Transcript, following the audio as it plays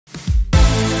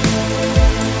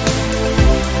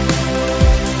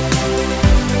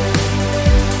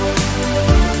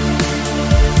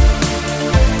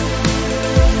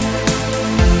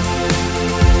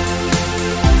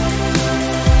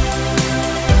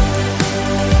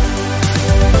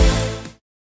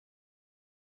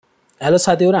Hello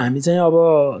साथीहरु, हामी चाहिँ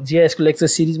अब जीआईएस को लेक्चर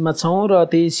सिरिजमा छौं र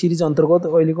त्यही सिरिज अन्तर्गत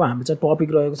अहिलेको हाम्रो चाहिँ टपिक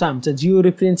रहेको छ हाम्रो चाहिँ जियो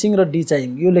रेफरेन्सिङ र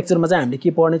डिजिटाइजिङ। यो लेक्चरमा चाहिँ हामीले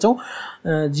के पढ्ने छौं,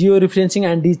 जियो रेफरेन्सिङ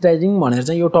एन्ड डिजिटाइजिङ भनेर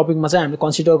चाहिँ यो टपिकमा चाहिँ हामीले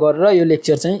कन्सिडर गरेर यो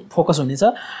लेक्चर चाहिँ फोकस हुनेछ।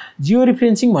 जियो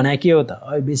रेफरेन्सिङ भनेको के हो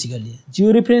त? बेसिकली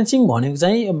जियो रेफरेन्सिङ भनेको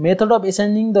चाहिँ method of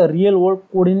एसाइनिङ the real world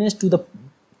coordinates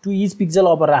to each pixel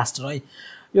of a राष्ट्र है।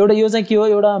 एउटा यो चाहिँ के हो,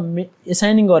 एउटा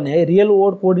एसाइनिङ गर्ने है रियल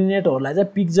वर्ल्ड कोअर्डिनेटहरुलाई चाहिँ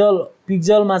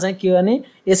पिक्जलमा चाहिँ के गर्ने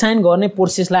एसाइन गर्ने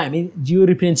प्रोसेसलाई हामी जियो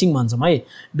रेफरेन्सिङ भन्छौं है।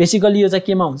 बेसिकली यो चाहिँ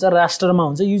केमा हुन्छ, राष्ट्रमा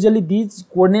हुन्छ। Usually these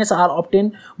coordinates are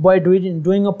obtain by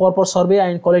doing a proper survey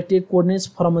and collected coordinates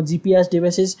from a GPS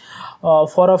devices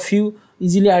for a few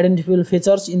easily आइडेन्टिफाइबल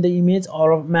features in the image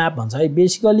or map भन्छ है।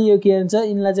 बेसिकली यो के हुन्छ,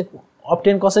 यिनलाई चाहिँ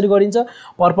अब्टेन कसरी गरिन्छ,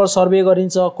 प्रपर सर्वे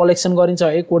गरिन्छ, कलेक्सन गरिन्छ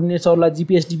है कोअर्डिनेट्सहरुलाई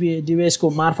जीपीएस डिभाइसको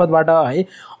मार्फतबाट है।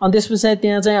 अनि त्यसपछि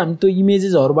त्यहाँ चाहिँ हामी त्यो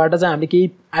इमेजेसहरुबाट चाहिँ हामीले केही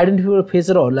आइडेन्टिफाइबल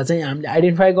फिचरहरुलाई चाहिँ हामीले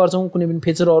आइडेन्टिफाई गर्छौं, कुनै पनि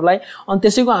फिचरहरुलाई। अनि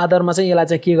त्यसैको आधारमा चाहिँ यसलाई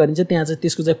चाहिँ के गरिन्छ, त्यहाँ चाहिँ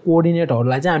त्यसको चाहिँ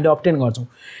कोअर्डिनेटहरुलाई चाहिँ हामीले अब्टेन गर्छौं।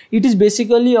 It is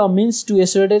basically a means to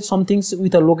associate somethings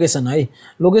with a location है।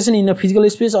 Location in a physical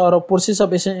space or a process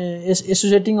of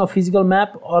associating a physical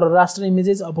map or raster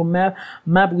images of a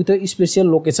map with a special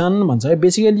location भन्छ है।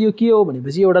 Basically यो के हो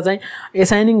भनेपछि एउटा चाहिँ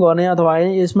एसाइनिङ गर्ने अथवा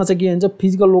यसमा चाहिँ के हुन्छ,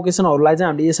 फिजिकल लोकेसनहरुलाई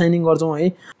चाहिँ हामीले एसाइनिङ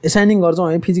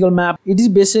गर्छौं है physical map. It is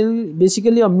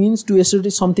basically a means to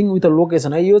associate something with a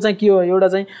location है। यो चाहिँ के हो, एउटा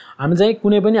चाहिँ हामी चाहिँ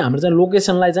कुनै पनि हाम्रो चाहिँ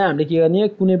लोकेसनलाई चाहिँ हामीले के गर्ने,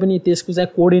 कुनै पनि त्यसको चाहिँ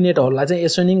कोअर्डिनेटहरुलाई चाहिँ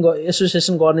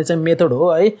एसोसिएसन गर्ने चाहिँ मेथड हो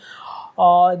है।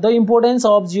 The importance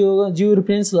of Jio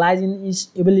reference lies in its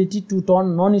ability to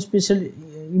turn non special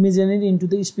imaginary into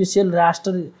the special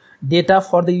raster data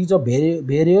for the use of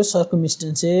various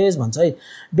सर्कमस्टेन्सेस भन्छ है।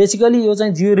 बेसिकली यो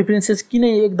चाहिँ जियो रेफरेन्सेस किन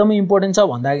एकदमै इम्पोर्टेन्ट छ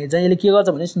भन्दाखेरि चाहिँ यसले के गर्छ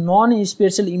भने नन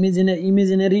स्पेशल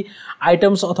इमेजिनरी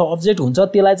आइटम्स अथवा अब्जेक्ट हुन्छ,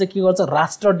 त्यसलाई चाहिँ के गर्छ,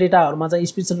 राष्ट्र डेटाहरुमा चाहिँ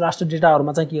स्पेशल राष्ट्र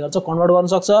डेटाहरुमा चाहिँ के गर्छ, कन्भर्ट गर्न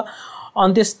सक्छ।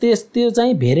 अनि त्यो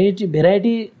चाहिँ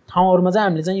भेराइटी ठाउँहरुमा चाहिँ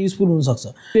हामीले चाहिँ युजफुल हुन सक्छ।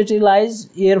 Specialise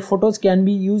air photos can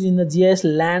be use in the GIS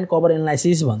land cover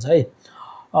analysis भन्छ है।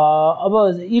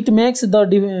 अब it makes the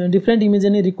different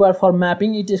imaginary required for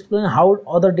mapping. It explain how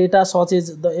other data such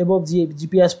as the above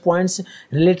GPS points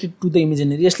related two the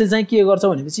imaginary. यसले चाहिँ के गर्छ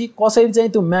भनेपछि कसरी चाहिँ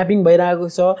त्यो म्यापिङ भइरहेको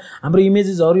छ, हाम्रो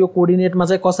इमेजेसहरु यो कोअर्डिनेटमा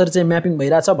चाहिँ कसरी चाहिँ म्यापिङ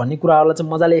भइरहेछ भन्ने कुराहरुलाई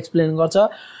चाहिँ मजाले एक्सप्लेन गर्छ।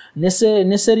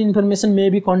 Necessary information may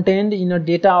be contained in a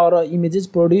data or images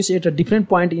produced at a different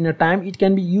point in a time. It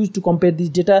can be used to compare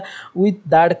this data with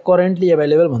that currently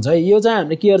available भन्छ है। यो चाहिँ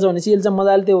हामीले के गर्छ भनेपछि यसले चाहिँ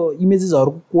मजाले त्यो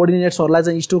इमेजेसहरुको कोअर्डिनेट्सहरुलाई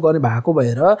चाहिँ स्टोर गर्ने भएको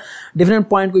भएर डिफरेन्ट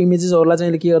पोइन्टको इमेजेसहरुलाई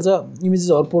चाहिँ यसले के गर्छ,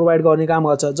 इमेजेसहरु प्रोवाइड गर्ने काम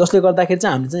गर्छ, जसले गर्दाखेरि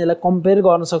चाहिँ हामीले चाहिँ यसलाई कम्पेयर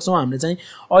गर्न सक्छौं। हामीले चाहिँ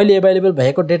अहिले अवेलेबल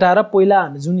भएको डेटा र पहिला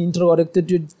हामीले जुन इन्टर गरेको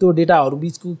त्यो डेटाहरु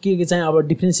बीचको के चाहिँ अब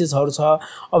डिफरेन्सेसहरु छ,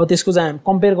 अब त्यसको चाहिँ हामी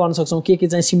कम्पेयर गर्न सक्छौं, के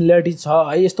चाहिँ सिमिलरिटी छ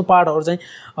है। यस्तो पार्टहरु चाहिँ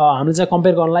हामीले चाहिँ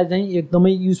कम्पेयर गर्नलाई चाहिँ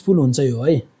एकदमै युजफुल हुन्छ यो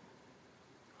है।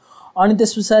 अनि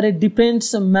त्यसपछि different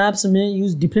Maps may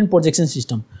use different projection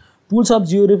system. Tools of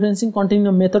Jio referencing content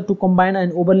a method to combine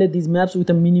and ओभरले these Maps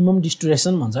with a minimum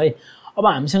डिस्टोरेसन भन्छ है। अब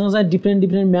हामीसँग चाहिँ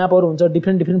डिफरेंट म्यापहरु हुन्छ,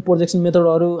 डिफरेंट प्रोजेक्सन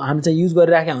मेथडहरु हामी चाहिँ युज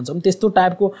गरिराखेका हुन्छौं। त्यस्तो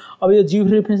टाइपको अब यो जियो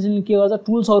रेफरेन्सिङले के गर्छ,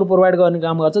 टुल्सहरु प्रोवाइड गर्ने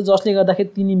काम गर्छ, जसले गर्दाखेरि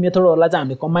तिनी मेथडहरुलाई चाहिँ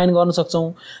हामीले कम्बाइन गर्न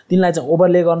सक्छौं, तिनलाई चाहिँ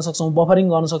ओभरले गर्न सक्छौं, बफरिङ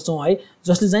गर्न सक्छौं है,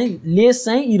 जसले चाहिँ लेस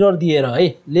चाहिँ इरर दिएर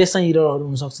है, लेस चाहिँ इररहरु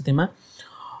हुन सक्छ त्यसमा।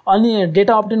 अनि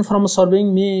data obtain from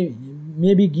सर्विङ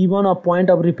may be given a point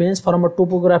of reference from a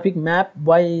topographic map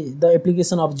by the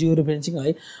application of georeferencing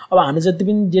है। अब हामीले जति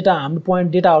पनि डेटा हाम्रो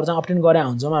पोइन्ट डेटाहरु चाहिँ अब्टेन गरे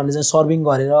हुन्छौं, हामीले चाहिँ सर्विङ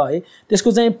गरेर है,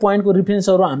 त्यसको चाहिँ पोइन्टको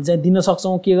रेफरेन्सहरु हामी चाहिँ दिन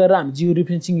सक्छौं के गरेर, हामी जियो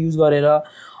रेफरेन्सिङ युज गरेर।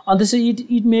 अनि त्यसै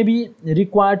it may be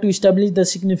required to establish the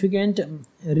significant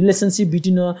relationship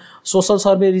between social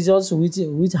survey results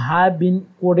which have been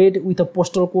coded with a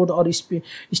postal code or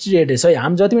street address है।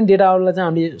 हामी जति पनि डेटाहरुलाई चाहिँ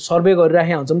हामीले सर्वे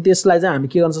गरिराखेका हुन्छौं, त्यसलाई चाहिँ हामी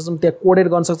के गर्न सक्छौं, त्यहाँ कोडेड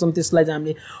गर्न सक्छौं, त्यसलाई चाहिँ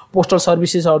हामीले पोस्टल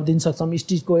सर्भिसेसहरु दिन सक्छौं,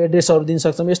 स्ट्रीटको एड्रेसहरु दिन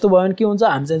सक्छौं। यस्तो भयो भने के हुन्छ,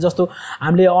 हामी चाहिँ जस्तो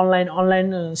हामीले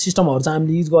अनलाइन सिस्टमहरु चाहिँ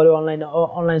हामीले युज गर्यो,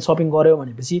 अनलाइन शपिङ गर्यो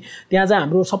भनेपछि त्यहाँ चाहिँ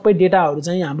हाम्रो सबै डेटाहरु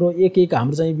चाहिँ हाम्रो एक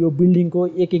हाम्रो चाहिँ यो बिल्डिङको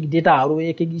एक डेटाहरु,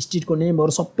 एक स्ट्रीटको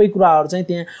नेमहरु सबै कुराहरु चाहिँ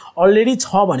त्यहाँ अलरेडी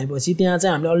छ भनेपछि त्यहाँ चाहिँ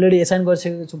हामीले अलरेडी एसाइन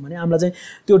गरिसकेका छौं भने हामीलाई चाहिँ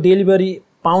त्यो डेलिभरी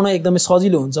पाउन एकदमै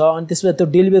सजिलो हुन्छ। अनि त्यसपछि त्यो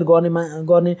डेलिभर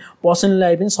गर्ने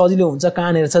पर्सनलाई पनि सजिलो हुन्छ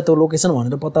कहाँनेर छ त्यो लोकेसन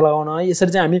भनेर पत्ता लगाउन है।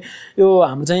 यसरी चाहिँ हामी यो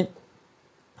हाम्रो चाहिँ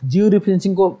जियो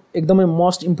रिफरेन्सिङको एकदमै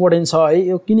मोस्ट इम्पोर्टेन्ट छ है।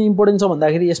 यो किन इम्पोर्टेन्ट छ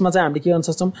भन्दाखेरि यसमा चाहिँ हामीले के गर्न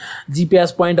सक्छौँ,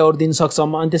 जिपिएस पोइन्टहरू दिन सक्छौँ।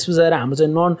 अनि त्यस पछाडि हाम्रो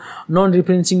चाहिँ नन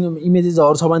रिफरेन्सिङ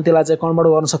इमेजेसहरू छ भने त्यसलाई चाहिँ कन्भर्ट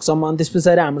गर्न सक्छौँ। अनि त्यस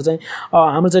पछाडि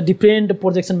हाम्रो चाहिँ डिफ्रेन्ट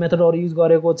प्रोजेक्सन मेथडहरू युज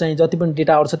गरेको चाहिँ जति पनि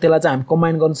डेटाहरू छ त्यसलाई चाहिँ हामी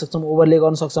कम्बाइन गर्न सक्छौँ, ओभरले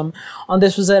गर्न सक्छौँ। अनि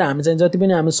त्यस पछाडि हामी चाहिँ जति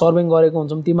पनि हामी सर्भिङ गरेको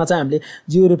हुन्छौँ तीमा चाहिँ हामीले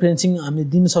जियो रिफरेन्सिङ हामीले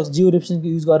दिन सक्छौँ। जियो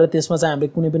रिफरेन्सिङ युज गरेर त्यसमा चाहिँ हामीले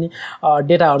कुनै पनि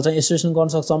डेटाहरू चाहिँ एसोसिएसन गर्न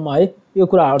सक्छौँ है। यो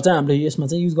कुराहरू चाहिँ हामीले यसमा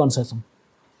चाहिँ युज गर्न सक्छौँ।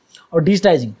 और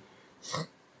डिजिटाइजिङ,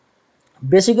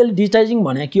 बेसिकली डिजिटाइजिङ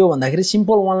भने के हो भन्दाखेरि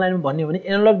सिम्पल वन लाइनमा भन्ने हो भने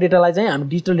एनालग डेटालाई चाहिँ हामी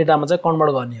डिजिटल डेटामा चाहिँ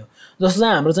कन्भर्ट गर्ने हो। जस्तो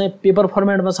चाहिँ हाम्रो चाहिँ पेपर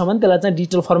फर्मेटमा छ भने त्यसलाई चाहिँ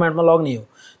डिजिटल फर्मेटमा लग्ने हो,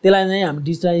 त्यसलाई चाहिँ हामी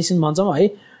डिजिटाइजेसन भन्छौँ है,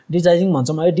 डिजिटाइजिङ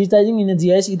भन्छौँ है। डिजिटाइजिङ in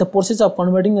GIS is the process of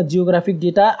converting a geographic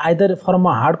data either from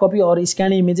a hard copy और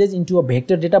scan images into a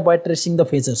vector data by tracing the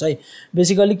फेचर्स है।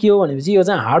 बेसिकली के हो भनेपछि यो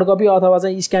चाहिँ हार्ड कपी अथवा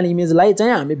चाहिँ स्क्यान इमेजलाई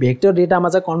चाहिँ हामी भेक्टर डेटामा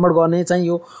चाहिँ कन्भर्ट गर्ने चाहिँ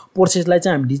यो प्रोसेसलाई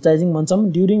चाहिँ हामी डिजिटाइजिङ भन्छौँ।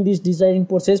 During this डिजिटाइजिङ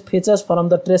process फेचर्स from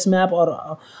the trace map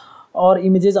और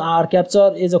images are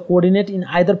capture as a coordinate in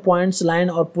either points line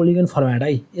और पोलिगन फर्मेट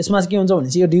है। यसमा चाहिँ के हुन्छ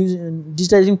भनेपछि यो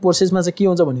डिजिटाइजिङ प्रोसेसमा चाहिँ के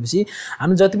हुन्छ भनेपछि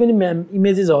हामी जति पनि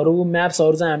इमेजेसहरू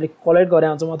म्याप्सहरू चाहिँ हामीले कलेक्ट गरेका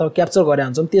हुन्छौँ अथवा क्याप्चर गरेका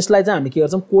हुन्छौँ त्यसलाई चाहिँ हामीले के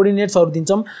गर्छौँ, कोअर्डिनेट्सहरू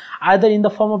दिन्छौँ। Either in the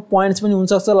form of points पनि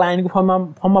हुनसक्छ, लाइनको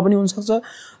फर्ममा पनि हुनसक्छ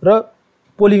र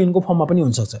पोलिगनको फर्ममा पनि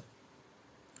हुनसक्छ।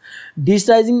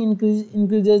 Digitizing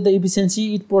increases the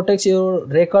efficiency. It protects your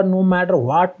record no matter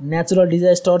what natural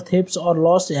disaster, thefts or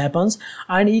loss happens,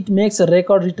 and it makes a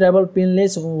record retrieval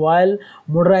painless while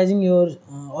modernizing your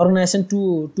organization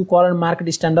to current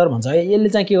market standard भन्छ है। यसले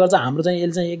चाहिँ के गर्छ, हाम्रो चाहिँ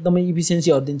यसले चाहिँ एकदमै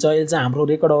इफिसियन्सीहरू दिन्छ। यसले चाहिँ हाम्रो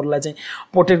रेकर्डहरूलाई चाहिँ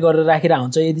प्रोटेक्ट गरेर राखिरहेको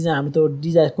हुन्छ। यदि चाहिँ हाम्रो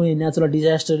त्यो कुनै नेचुरल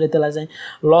डिजास्टरले त्यसलाई चाहिँ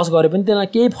लस गरे पनि त्यसलाई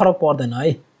केही फरक पर्दैन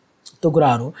है त्यो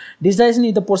कुराहरू। Digitisation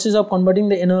is the process of converting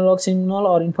the analogue signal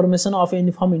or information of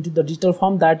any form into the digital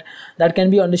form that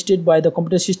can be understood by the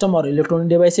computer system or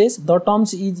electronic devices. The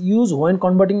terms is used when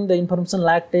converting the information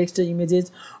like text,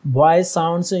 images, voice,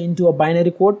 sounds into a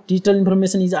binary code. Digital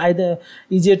information is either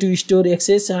easier to store,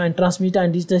 access and transmit,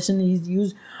 and digitization is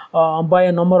used by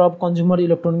a number of consumer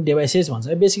electronic devices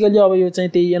भन्छ। Basically अब यो चाहिँ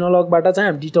त्यही एनालगबाट चाहिँ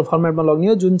हामी digital फर्मेटमा लग्ने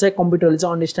हो, जुन चाहिँ कम्प्युटरले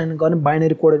चाहिँ अन्डरस्ट्यान्ड गर्ने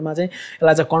बाइनरी कोडमा चाहिँ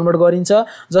यसलाई चाहिँ कन्भर्ट गरिन्छ,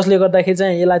 जसले गर्दाखेरि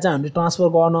चाहिँ यसलाई चाहिँ हामीले ट्रान्सफर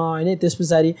गर्न हैन, त्यस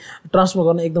पछाडि ट्रान्सफर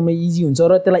गर्न एकदमै इजी हुन्छ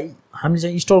र त्यसलाई हामीले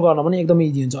चाहिँ स्टोर गर्न पनि एकदमै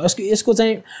इजी हुन्छ। यसको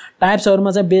चाहिँ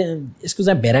टाइप्सहरुमा चाहिँ यसको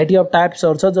चाहिँ भेराइटी अफ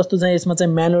टाइप्सहरु छ। जस्तो चाहिँ यसमा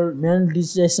चाहिँ म्यानुअल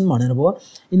डिजिटाइजेसन भनेर भयो,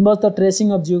 involve the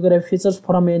tracing of geographic features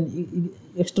from an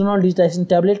external digitisation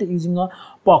tablet using a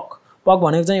पक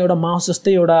भनेको चाहिँ एउटा माउस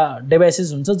जस्तै एउटा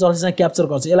डिभाइसेस हुन्छ जसले चाहिँ क्याप्चर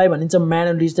गर्छ, यसलाई भनिन्छ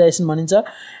म्यानुअल डिजिटाइजेसन भनिन्छ।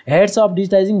 हेड्स अफ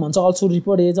डिजिटाइजिङ भन्छ, also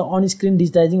report as on screen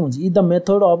डिजिटाइजिङ हुन्छ। Is the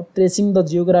method of tracing the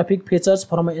geographic features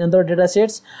from another data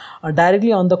sets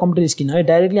directly on the computer screen है।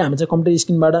 डाइरेक्टली हामी चाहिँ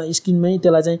कम्प्युटर स्क्रिनमै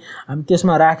त्यसलाई चाहिँ हामी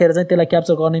त्यसमा राखेर चाहिँ त्यसलाई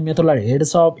क्याप्चर गर्ने मेथडलाई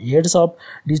हेड्स अफ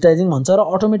डिजिटाइजिङ भन्छ। र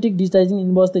automatic डिजिटाइजिङ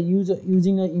involves the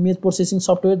using a image processing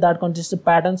software that consist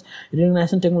patterns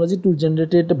रिकग्नाइजेसन technology to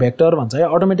generated vector भन्छ है।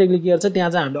 अटोमेटिकली के गर्छ, त्यहाँ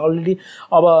चाहिँ हामीले अलरेडी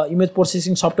अब इमेज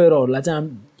प्रोसेसिङ सफ्टवेयरहरूलाई चाहिँ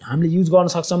हामीले युज गर्न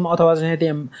सक्छौँ अथवा चाहिँ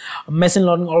त्यहाँ मेसिन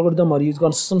लर्निङ अल्गोरिदमहरू युज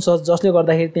गर्न सक्छौँ, जसले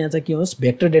गर्दाखेरि त्यहाँ चाहिँ के होस्,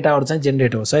 भेक्टर डेटाहरू चाहिँ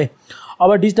जेनेरेट होस् है।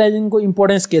 अब डिजिटाइजिङको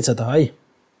इम्पोर्टेन्स के छ त है।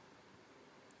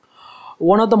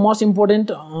 One of the most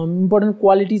important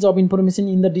qualities of information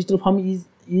in the digital form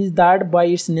is that by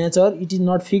its nature it is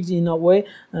not fixed in a way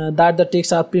that the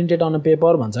texts are printed on a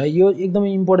paper भन्छ है। यो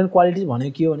एकदमै important qualities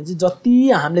भनेको के हो भने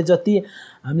चाहिँ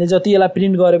हामीले जति यसलाई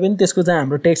प्रिन्ट गरे पनि त्यसको चाहिँ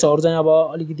हाम्रो टेक्स्टहरू चाहिँ अब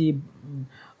अलिकति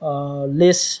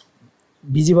लेस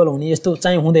भिजिबल हुने यस्तो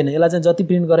चाहिँ हुँदैन। यसलाई चाहिँ जति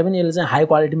प्रिन्ट गरे पनि यसले चाहिँ हाई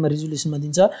क्वालिटीमा रिजोल्युसनमा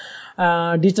दिन्छ।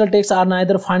 Digital text are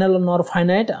neither final Nar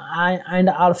finite and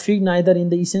are fixed neither in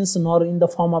the essence Nar in the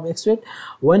form of expect.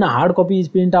 When hard copy is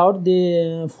print out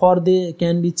they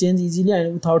can be change easily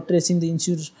and without tracing the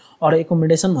इन्स्युरेन्स or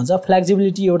accommodation भन्छ।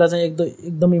 Flexibility एउटा चाहिँ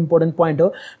एकदम important point हो।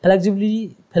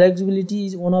 Flexibility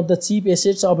is one of the cheap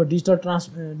assets of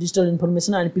digital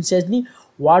information and precisely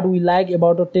what we like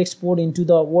about a text poured into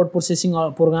the word processing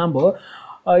program भयो।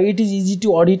 It is easy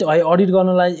to audit है, audit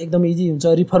गर्नलाई एकदम easy हुन्छ,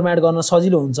 रिफर्मेट गर्न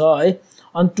सजिलो हुन्छ है।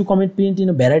 अनि to commit print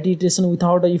in variety iteration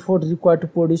without a effort required to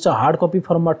produce a hard copy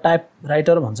from a type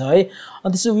writer भन्छ है।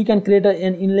 अनि त्यसो we can create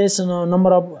an इनलेस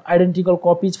number of identical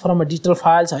copies from a digital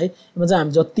files है। यसमा चाहिँ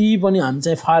हामी जति पनि हामी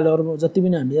चाहिँ फाइलहरू जति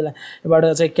पनि हामीले यसलाई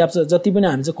यबाट चाहिँ क्याप्चर जति पनि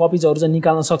हामी चाहिँ कपिजहरू चाहिँ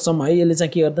निकाल्न सक्छौँ है। यसले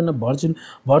चाहिँ के गर्दैन,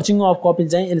 भर्चुङ अफ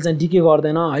कपिज चाहिँ यसले चाहिँ डिके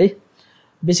गर्दैन है।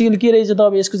 बेसिकली के रहेछ त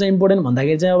अब यसको चाहिँ इम्पोर्टेन्ट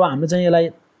भन्दाखेरि चाहिँ अब हाम्रो चाहिँ यसलाई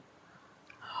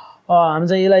हामी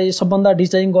चाहिँ यसलाई सबभन्दा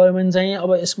डिजिटाइजिङ गऱ्यो भने चाहिँ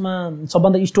अब यसमा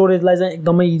सबभन्दा स्टोरेजलाई चाहिँ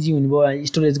एकदमै इजी हुने भयो,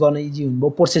 स्टोरेज गर्न इजी हुने भयो,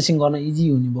 प्रोसेसिङ गर्न इजी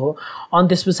हुने भयो। अनि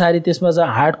त्यस पछाडि त्यसमा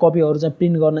चाहिँ हार्ड कपीहरू चाहिँ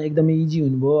प्रिन्ट गर्न एकदमै इजी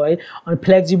हुने भयो है। अनि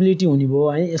फ्लेक्सिबिलिटी हुने भयो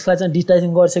है। यसलाई चाहिँ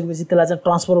डिजिटाइजिङ गरिसकेपछि त्यसलाई चाहिँ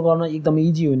ट्रान्सफर गर्न एकदमै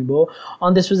इजी हुने भयो।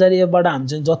 अनि त्यस पछाडि यसबाट हामी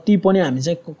चाहिँ जति पनि हामी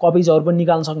चाहिँ कपिजहरू पनि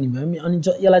निकाल्न सक्ने भयो। अनि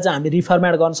यसलाई चाहिँ हामी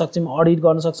रिफर्मेट गर्न सक्छौँ, अडिट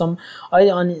गर्न सक्छौँ है।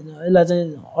 अनि यसलाई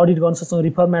चाहिँ अडिट गर्न सक्छौँ,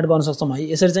 रिफर्मेट गर्न सक्छौँ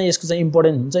है। यसरी चाहिँ यसको चाहिँ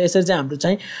इम्पोर्टेन्ट हुन्छ। यसरी चाहिँ हाम्रो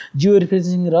चाहिँ जियो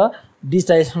रेफरेन्सिङ र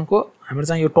डिजिटाइजेसनको हाम्रो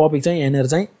चाहिँ यो टपिक चाहिँ यहाँनिर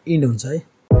चाहिँ इन्ड हुन्छ है।